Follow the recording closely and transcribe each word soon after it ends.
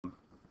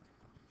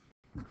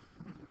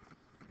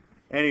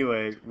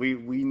Anyway,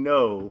 we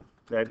know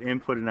that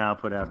input and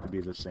output have to be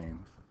the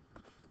same.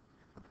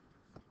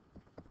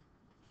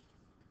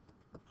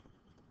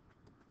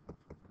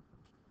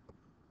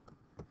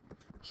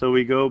 So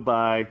we go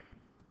by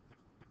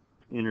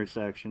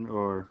intersection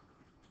or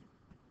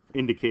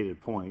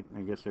indicated point.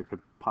 I guess there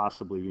could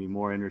possibly be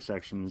more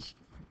intersections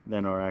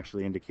than are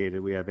actually indicated.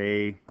 We have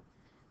A,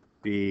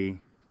 B,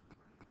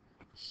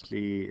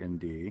 C, and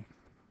D.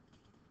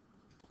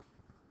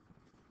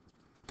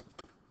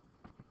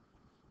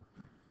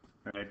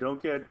 All right,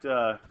 don't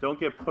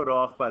get put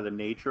off by the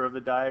nature of the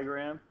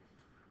diagram,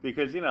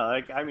 because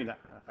like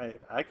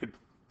I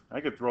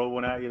could throw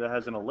one at you that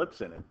has an ellipse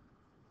in it.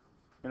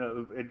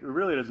 It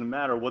really doesn't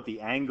matter what the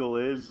angle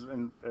is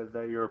and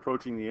that you're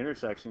approaching the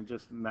intersection. It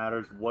just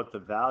matters what the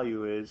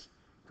value is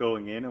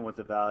going in and what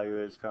the value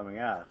is coming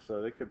out.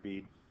 So it could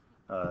be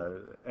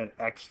an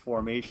X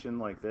formation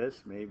like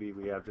this. Maybe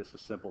we have just a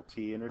simple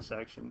T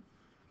intersection.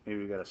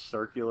 Maybe we got a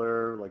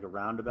circular, like a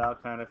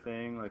roundabout kind of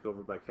thing, like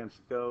over by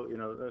Kensico.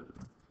 The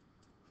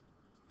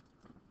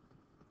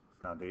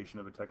foundation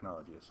of a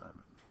technology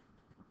assignment.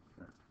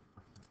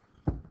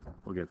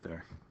 We'll get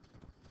there.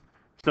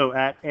 So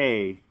at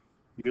A,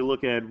 you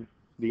look at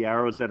the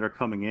arrows that are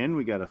coming in.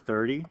 We got a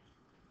 30. I'm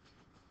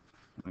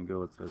going to go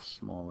with the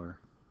smaller.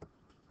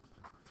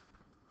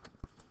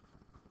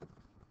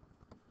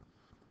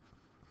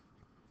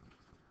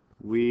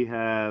 We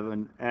have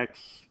an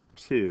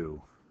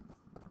X2.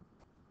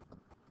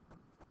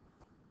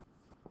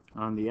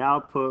 On the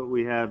output,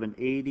 we have an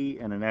 80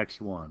 and an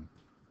X1.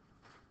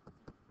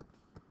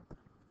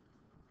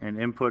 And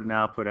input and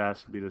output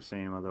has to be the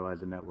same, otherwise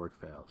the network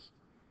fails.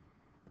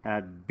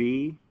 At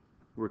B,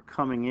 we're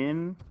coming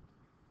in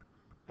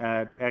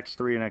at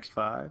X3 and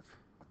X5.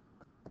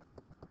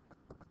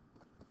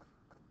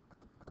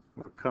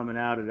 We're coming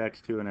out at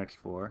X2 and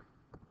X4.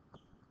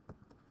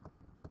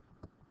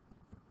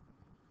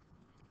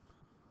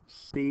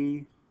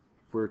 C,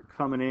 we're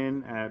coming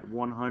in at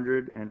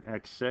 100 and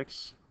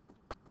X6.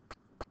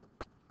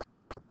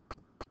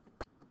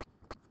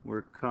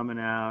 We're coming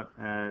out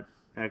at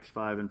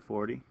X5 and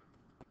 40.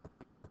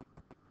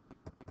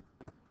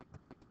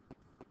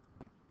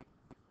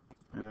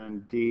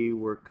 And D,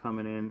 we're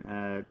coming in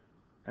at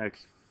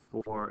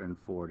X4 and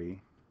 40.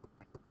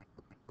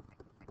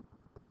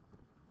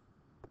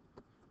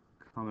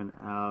 Coming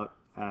out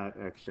at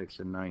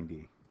X6 and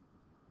 90.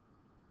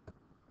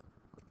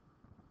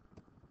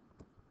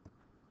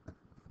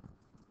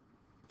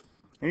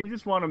 And you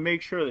just want to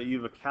make sure that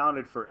you've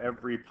accounted for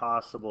every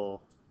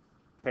possible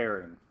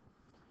pairing.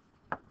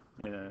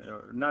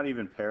 Not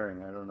even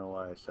pairing. I don't know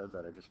why I said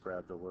that. I just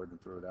grabbed the word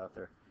and threw it out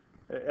there.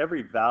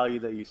 Every value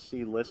that you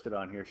see listed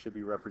on here should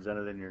be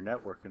represented in your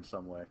network in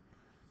some way.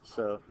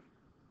 So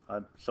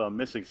I'm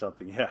missing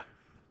something, yeah.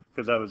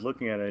 Because I was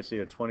looking at it, I see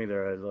a 20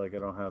 there. I was like, I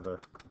don't have a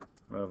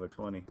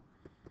 20.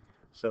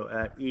 So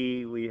at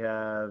E, we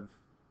have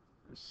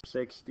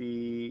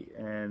 60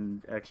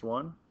 and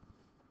X1.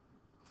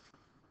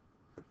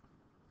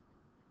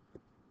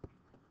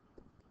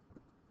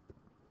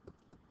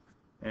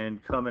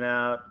 And coming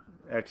out,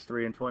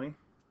 X3 and 20.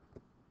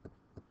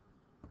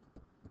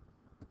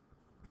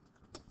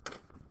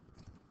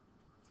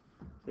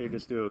 So you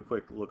just do a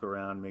quick look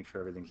around, make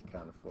sure everything's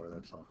accounted for,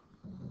 that's all.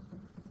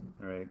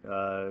 All right,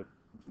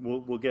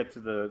 we'll get to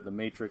the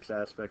matrix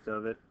aspect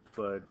of it,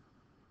 but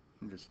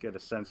just get a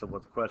sense of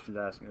what the question's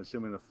asking,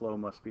 assuming the flow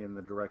must be in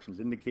the directions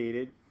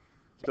indicated.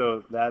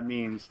 So that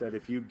means that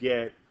if you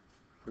get,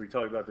 we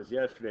talked about this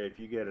yesterday, if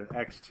you get an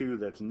X2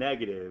 that's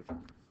negative,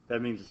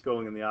 that means it's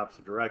going in the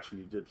opposite direction.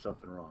 You did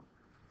something wrong.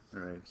 All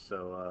right,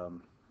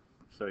 so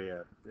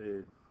yeah,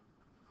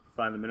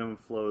 find the minimum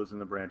flows in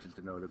the branches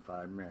denoted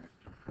by minute.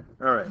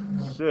 All right,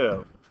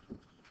 so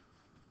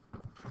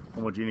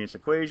homogeneous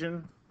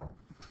equation.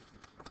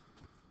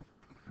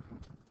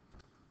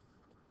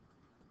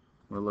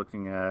 We're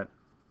looking at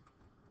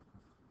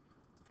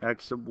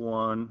x sub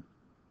 1.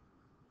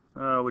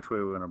 Which way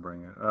are we going to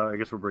bring it? I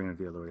guess we're bringing it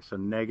the other way. So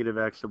negative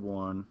x sub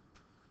 1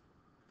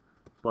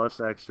 plus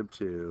x sub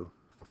 2.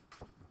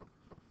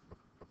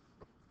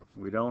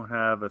 We don't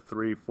have a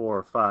 3, 4,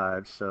 or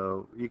 5,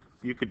 so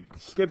you could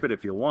skip it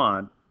if you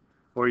want,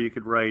 or you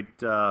could write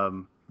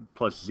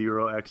plus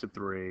 0 x sub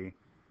 3,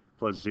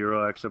 plus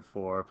 0 x sub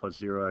 4, plus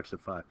 0 x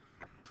sub 5.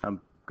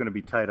 I'm going to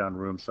be tight on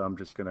room, so I'm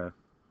just going to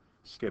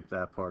skip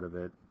that part of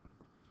it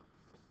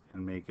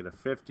and make it a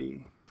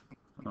 50.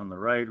 On the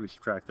right, we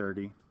subtract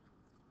 30.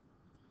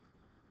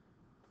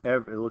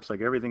 It looks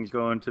like everything's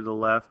going to the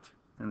left,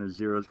 and the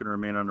 0 is going to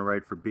remain on the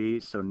right for B,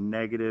 so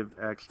negative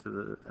x to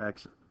the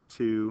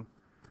x2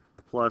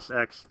 plus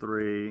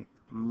x3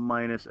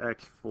 minus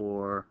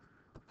x4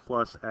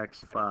 plus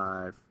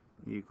x5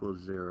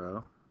 equals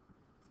 0.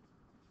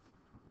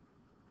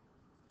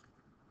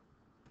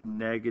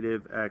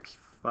 Negative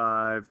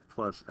x5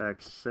 plus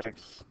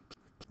x6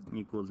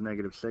 equals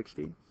negative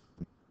 60.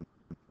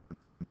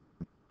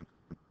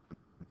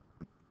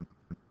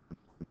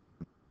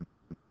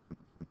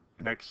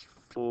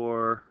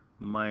 X4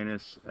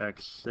 minus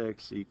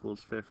x6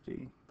 equals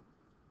 50.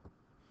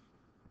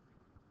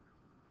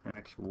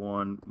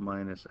 x1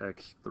 minus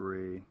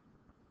x3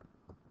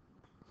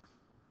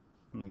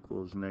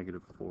 equals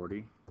negative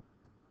 40.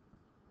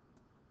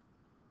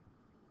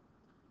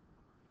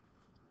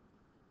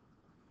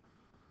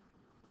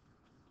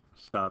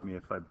 Stop me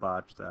if I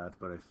botch that,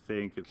 but I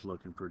think it's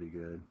looking pretty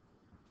good.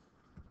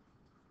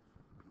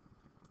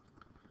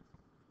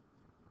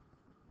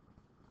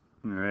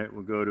 All right,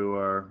 we'll go to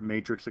our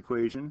matrix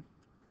equation,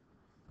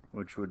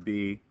 which would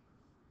be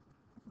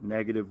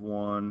negative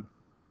 1,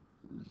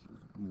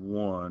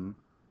 1,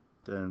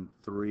 then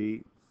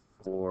 3,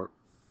 4,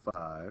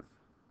 5,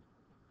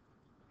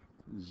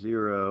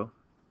 0,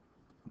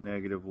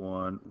 negative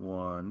 1,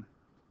 1,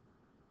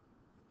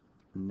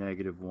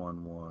 negative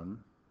 1,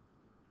 1.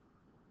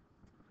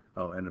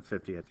 Oh, and a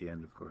 50 at the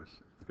end, of course.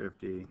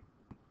 50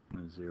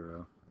 and a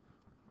 0.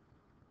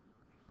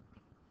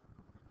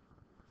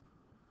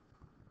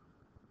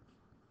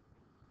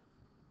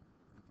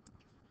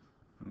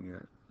 We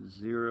got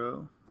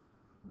 0,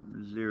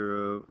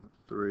 0,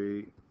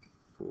 3,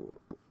 4.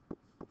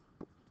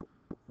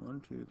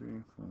 1, 2,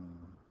 3, 4.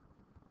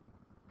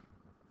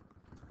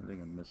 I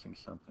think I'm missing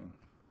something.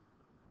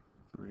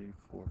 3,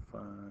 4,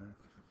 5.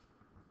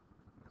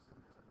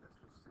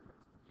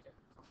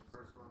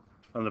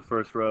 On the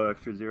first row,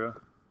 extra 0.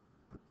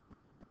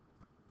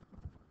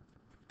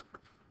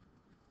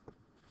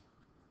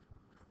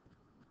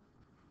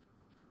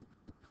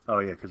 Oh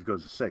yeah, because it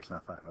goes to 6,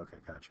 not 5. Okay,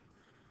 gotcha.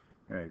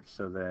 All right,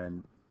 so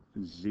then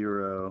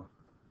 0,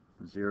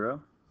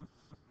 0.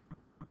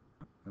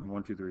 And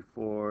 1, 2, 3,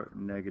 4,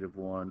 negative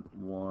 1,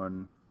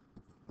 1,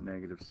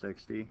 negative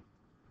 60.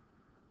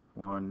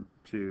 1,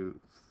 2,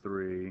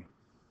 3,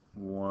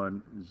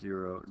 1,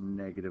 0,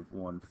 negative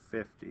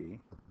 150.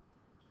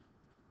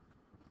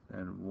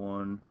 And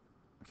 1,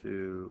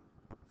 2,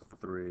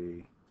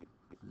 3,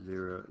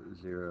 0,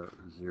 0,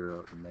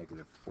 0,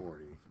 negative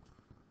 40.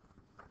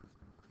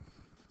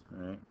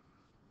 All right.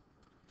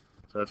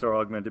 So that's our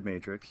augmented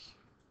matrix.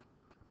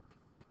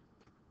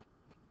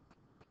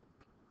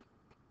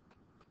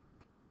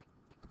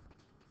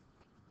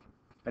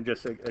 And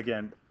just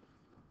again,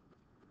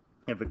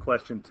 if the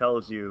question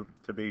tells you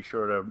to be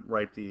sure to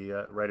write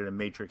it in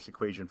matrix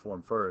equation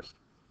form first,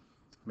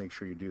 make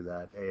sure you do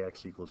that.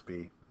 AX equals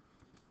B.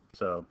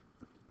 So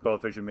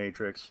coefficient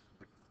matrix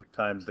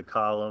times the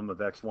column of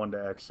x1 to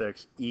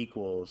x6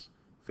 equals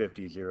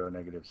 50, 0,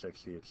 negative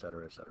 60, et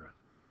cetera, et cetera.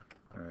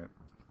 All right.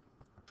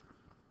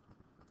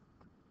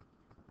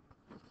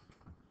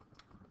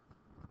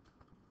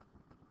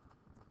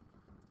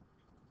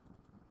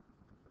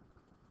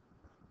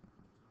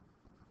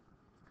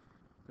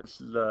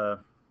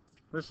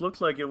 This looks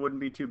like it wouldn't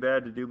be too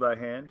bad to do by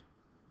hand,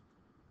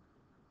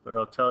 but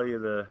I'll tell you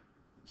the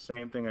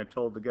same thing I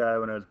told the guy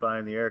when I was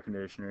buying the air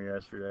conditioner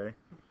yesterday.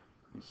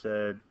 He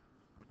said,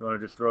 "You want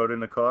to just throw it in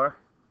the car?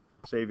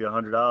 Save you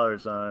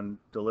 $100 on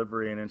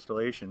delivery and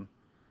installation."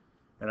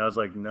 And I was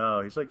like,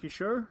 "No." He's like, "You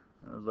sure?"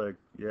 I was like,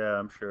 "Yeah,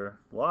 I'm sure."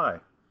 "Why?"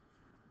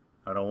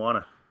 "I don't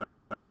want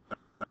to.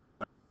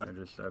 I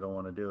don't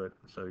want to do it.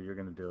 So you're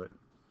going to do it."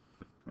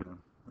 You know?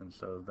 And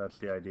so that's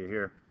the idea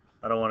here.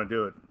 I don't want to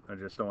do it. I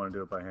just don't want to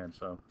do it by hand.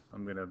 So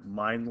I'm going to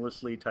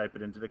mindlessly type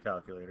it into the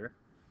calculator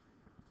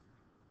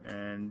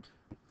and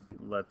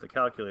let the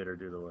calculator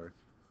do the work.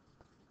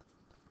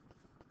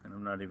 And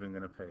I'm not even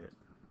going to pay it.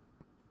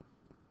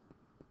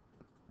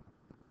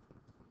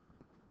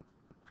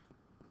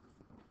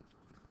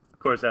 Of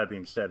course, that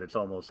being said, it's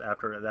almost,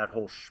 after that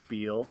whole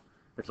spiel,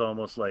 it's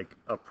almost like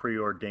a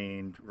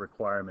preordained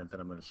requirement that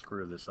I'm going to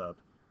screw this up.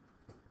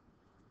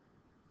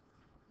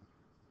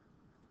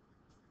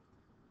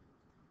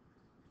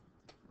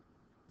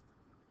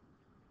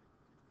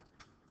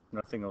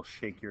 Nothing will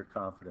shake your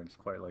confidence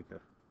quite like a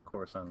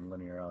course on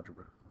linear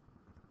algebra.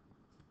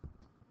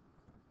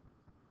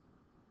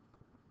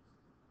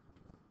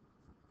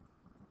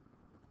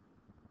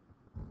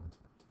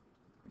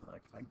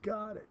 Like, I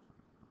got it.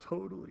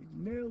 Totally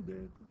nailed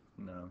it.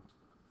 No,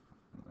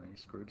 you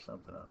screwed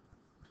something up.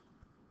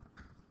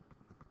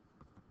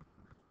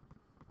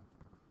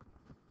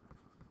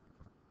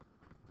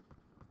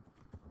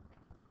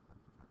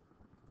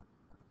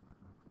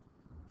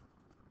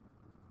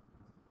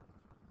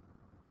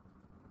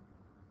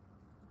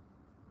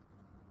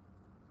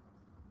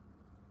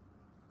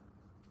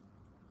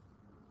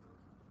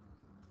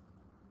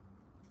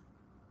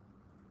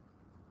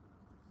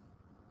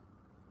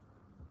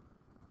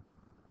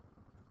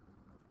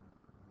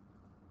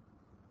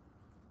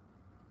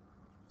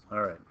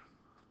 All right.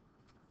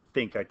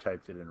 Think I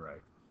typed it in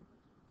right.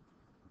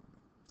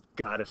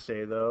 Gotta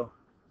say, though,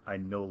 I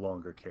no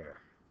longer care.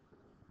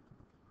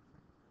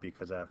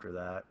 Because after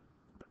that,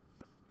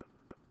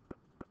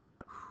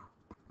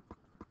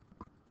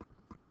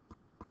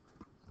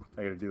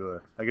 I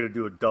gotta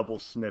do a double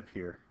snip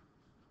here.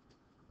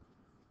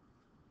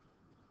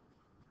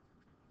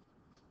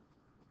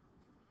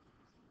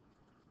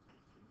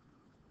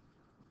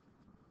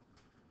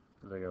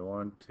 I got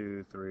 1,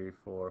 2, 3,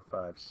 4,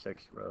 5,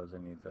 6 rows. I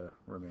need the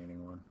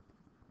remaining one.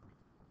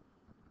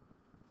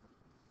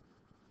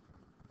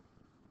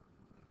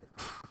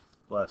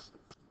 Bless.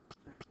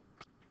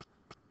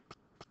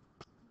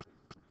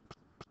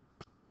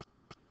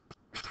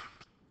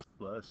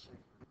 plus.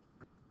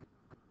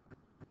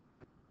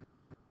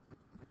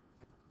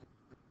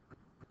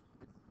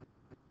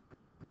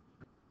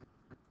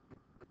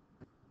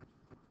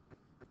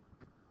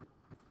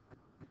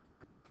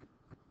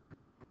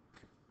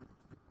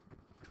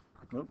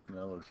 Nope,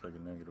 that looks like a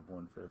negative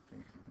 150.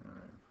 All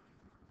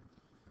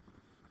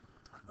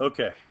right.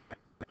 Okay.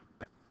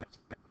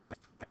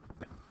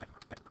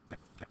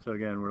 So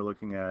again, we're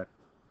looking at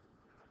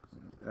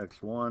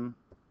x1,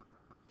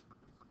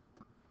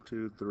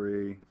 2,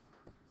 3,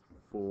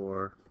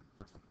 4,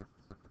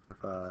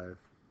 5,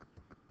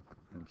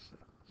 and 6.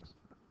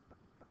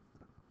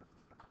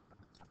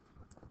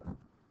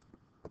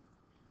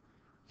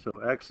 So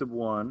x sub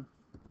 1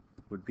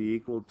 would be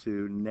equal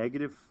to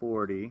negative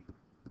 40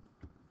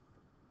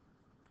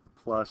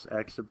 plus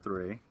x sub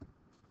 3,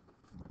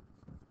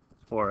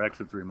 or x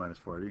sub 3 minus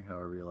 40,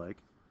 however you like.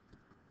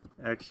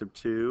 X sub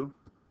 2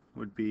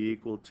 would be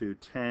equal to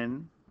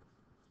 10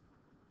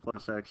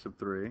 plus x sub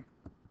 3.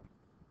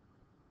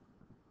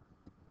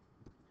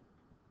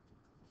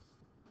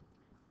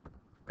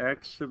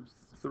 X sub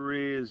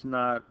 3 is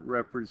not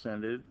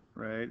represented,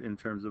 right, in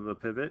terms of a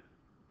pivot,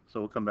 so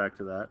we'll come back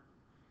to that.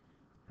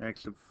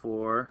 X sub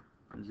 4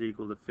 is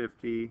equal to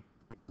 50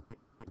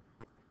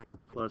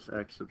 plus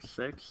x sub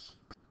 6.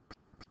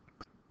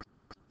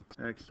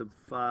 X sub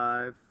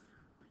 5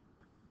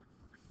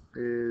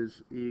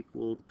 is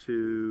equal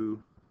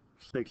to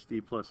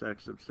 60 plus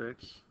x sub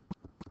 6.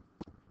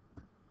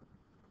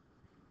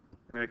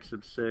 X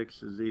sub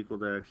 6 is equal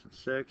to x sub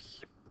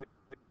 6.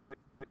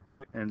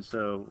 And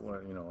so,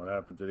 well, you know, what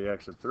happened to the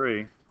x sub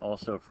 3?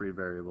 Also a free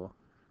variable.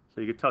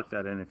 So you could tuck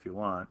that in if you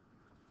want.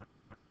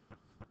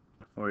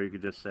 Or you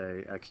could just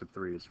say x sub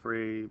 3 is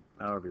free,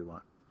 however you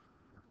want.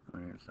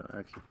 All right, so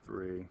x sub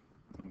 3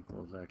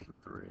 equals x sub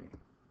 3.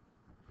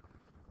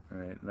 All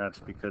right, and that's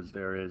because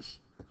there is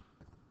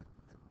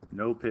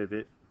no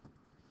pivot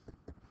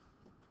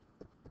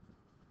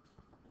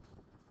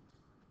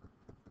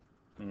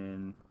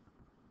in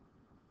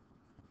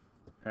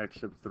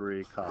x sub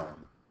 3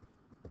 column.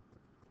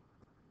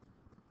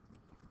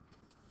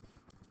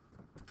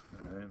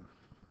 All right.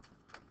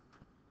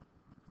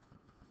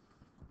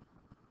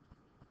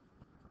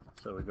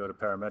 So we go to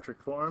parametric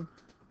form.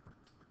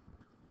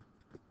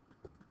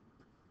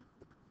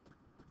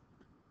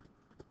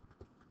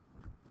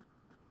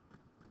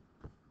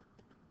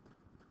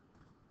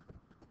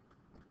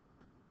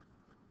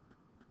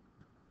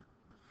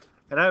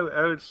 And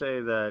I would say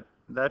that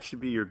that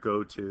should be your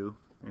go-to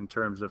in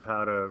terms of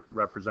how to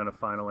represent a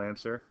final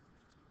answer,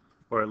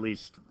 or at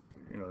least,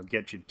 you know,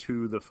 get you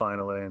to the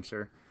final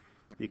answer,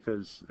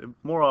 because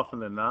more often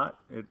than not,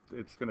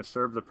 it's going to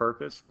serve the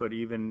purpose. But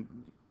even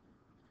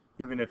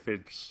if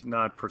it's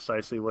not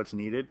precisely what's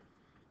needed,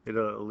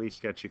 it'll at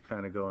least get you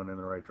kind of going in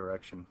the right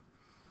direction.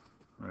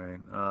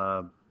 Right.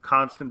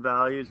 Constant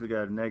values, we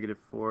got negative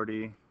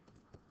 40,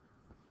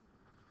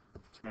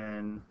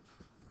 10,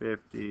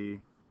 50.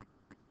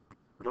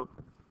 Oh,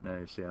 now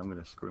you see, I'm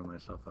going to screw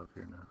myself up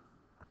here now.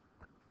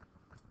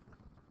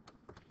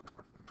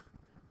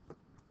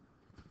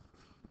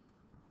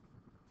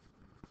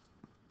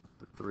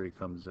 The 3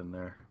 comes in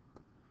there.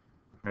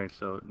 All right,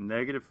 so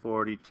negative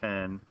 40,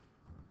 10,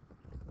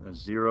 a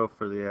 0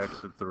 for the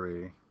x of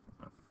 3.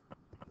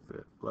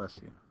 Bless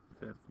you.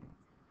 50.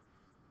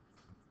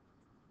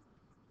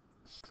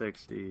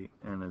 60,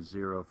 and a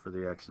 0 for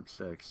the x of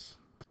 6.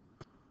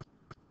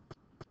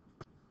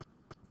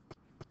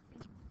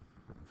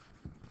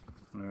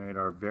 All right,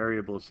 our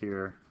variables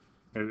here,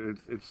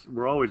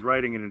 we're always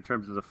writing it in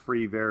terms of the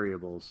free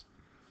variables.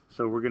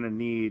 So we're going to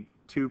need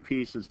 2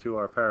 pieces to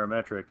our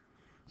parametric.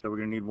 So we're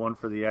going to need one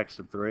for the x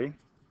of 3.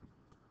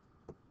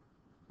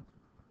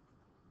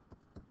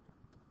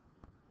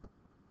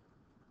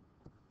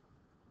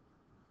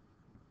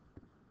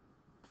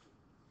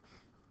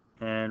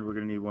 And we're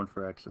going to need one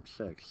for x of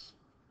 6.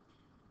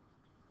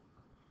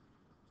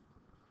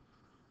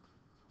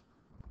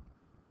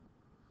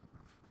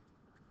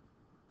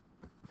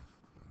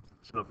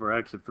 So for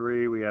x of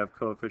 3, we have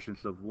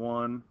coefficients of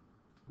 1,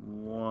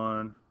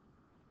 1,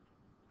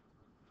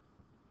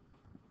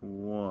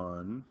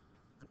 1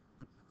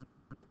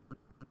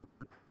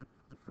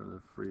 for the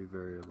free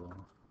variable.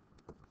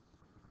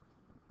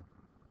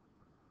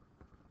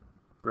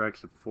 For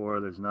x of 4,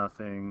 there's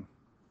nothing.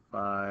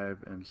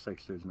 5 and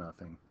 6, there's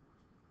nothing.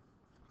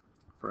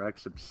 For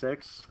x of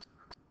 6,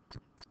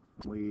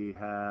 we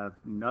have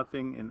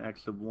nothing in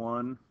x of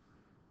 1,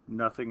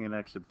 nothing in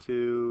x of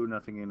 2,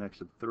 nothing in x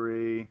of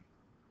 3.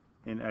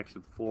 In x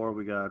of 4,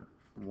 we got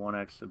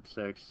 1x sub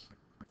 6.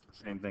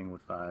 Same thing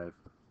with 5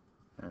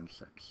 and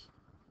 6.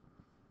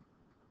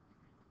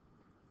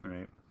 All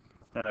right.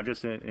 Now,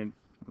 just in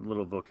a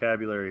little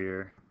vocabulary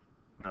here,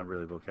 not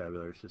really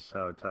vocabulary, it's just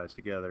how it ties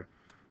together.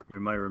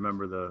 You might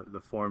remember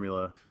the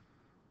formula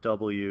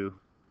W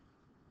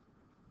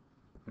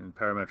in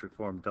parametric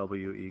form.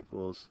 W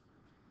equals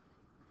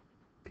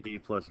P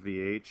plus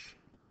VH.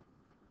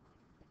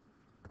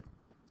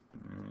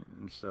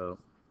 And so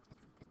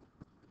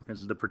this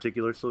is the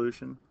particular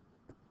solution.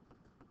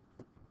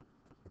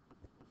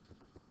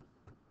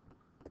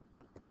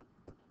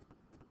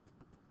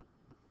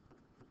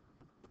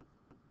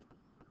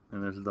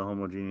 this is the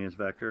homogeneous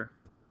vector.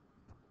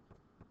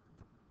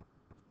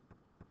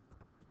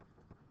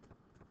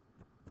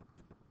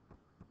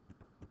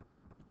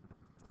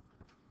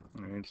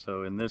 All right,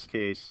 so in this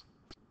case,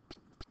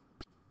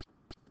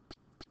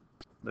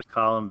 the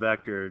column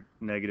vector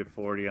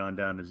 -40 on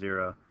down to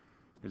 0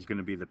 is going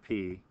to be the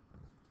P,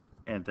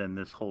 and then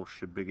this whole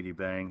shibiggity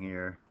bang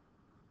here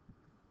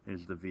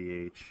is the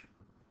VH.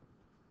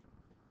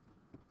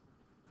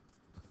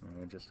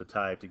 Just to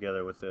tie it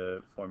together with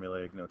the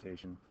formulaic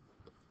notation.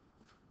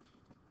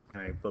 All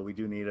right, but we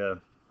do need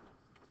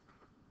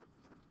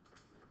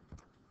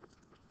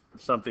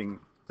something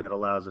that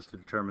allows us to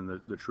determine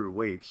the true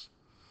weights.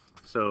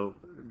 So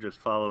just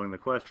following the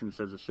question, it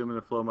says, assuming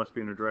the flow must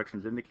be in the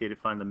directions indicated,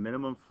 find the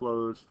minimum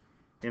flows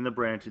in the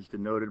branches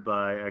denoted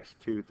by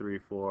x2, 3,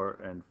 4,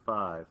 and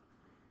 5.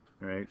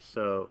 All right,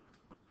 so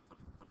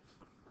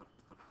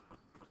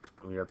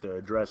we have to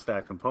address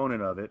that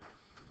component of it.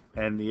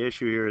 And the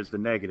issue here is the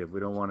negative. We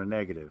don't want a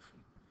negative.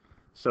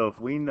 So if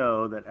we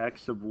know that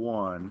x sub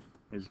 1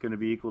 is going to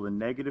be equal to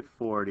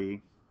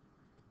 -40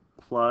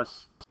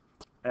 plus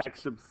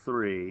x sub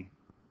 3,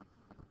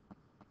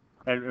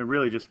 and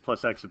really just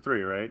plus x sub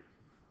 3, right?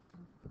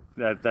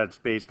 That's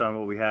based on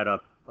what we had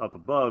up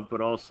above, but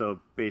also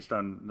based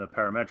on the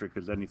parametric,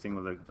 because anything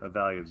with a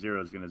value of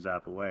 0 is going to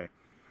zap away.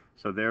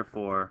 So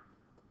therefore,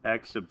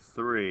 x sub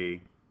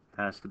 3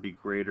 has to be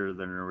greater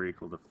than or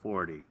equal to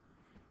 40.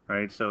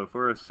 Right? So if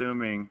we're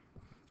assuming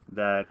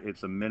that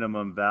it's a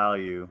minimum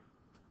value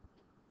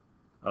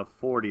of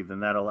 40, then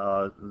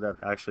that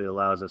actually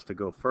allows us to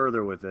go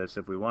further with this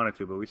if we wanted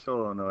to, but we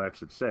still don't know x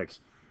sub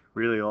 6.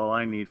 Really, all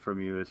I need from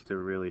you is to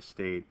really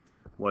state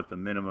what the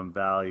minimum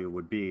value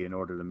would be in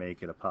order to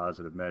make it a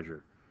positive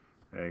measure.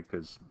 Right?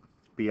 Because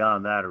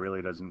beyond that, it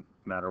really doesn't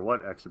matter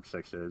what x sub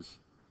 6 is,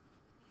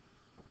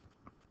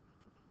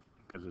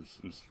 because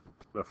it's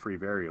a free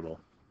variable.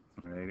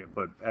 Right?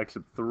 But x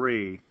sub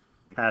 3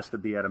 has to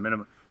be at a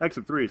minimum. X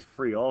sub 3 is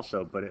free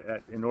also, but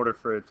in order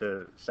for it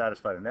to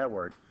satisfy the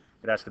network,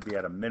 it has to be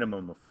at a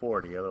minimum of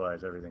 40,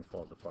 otherwise everything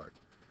falls apart.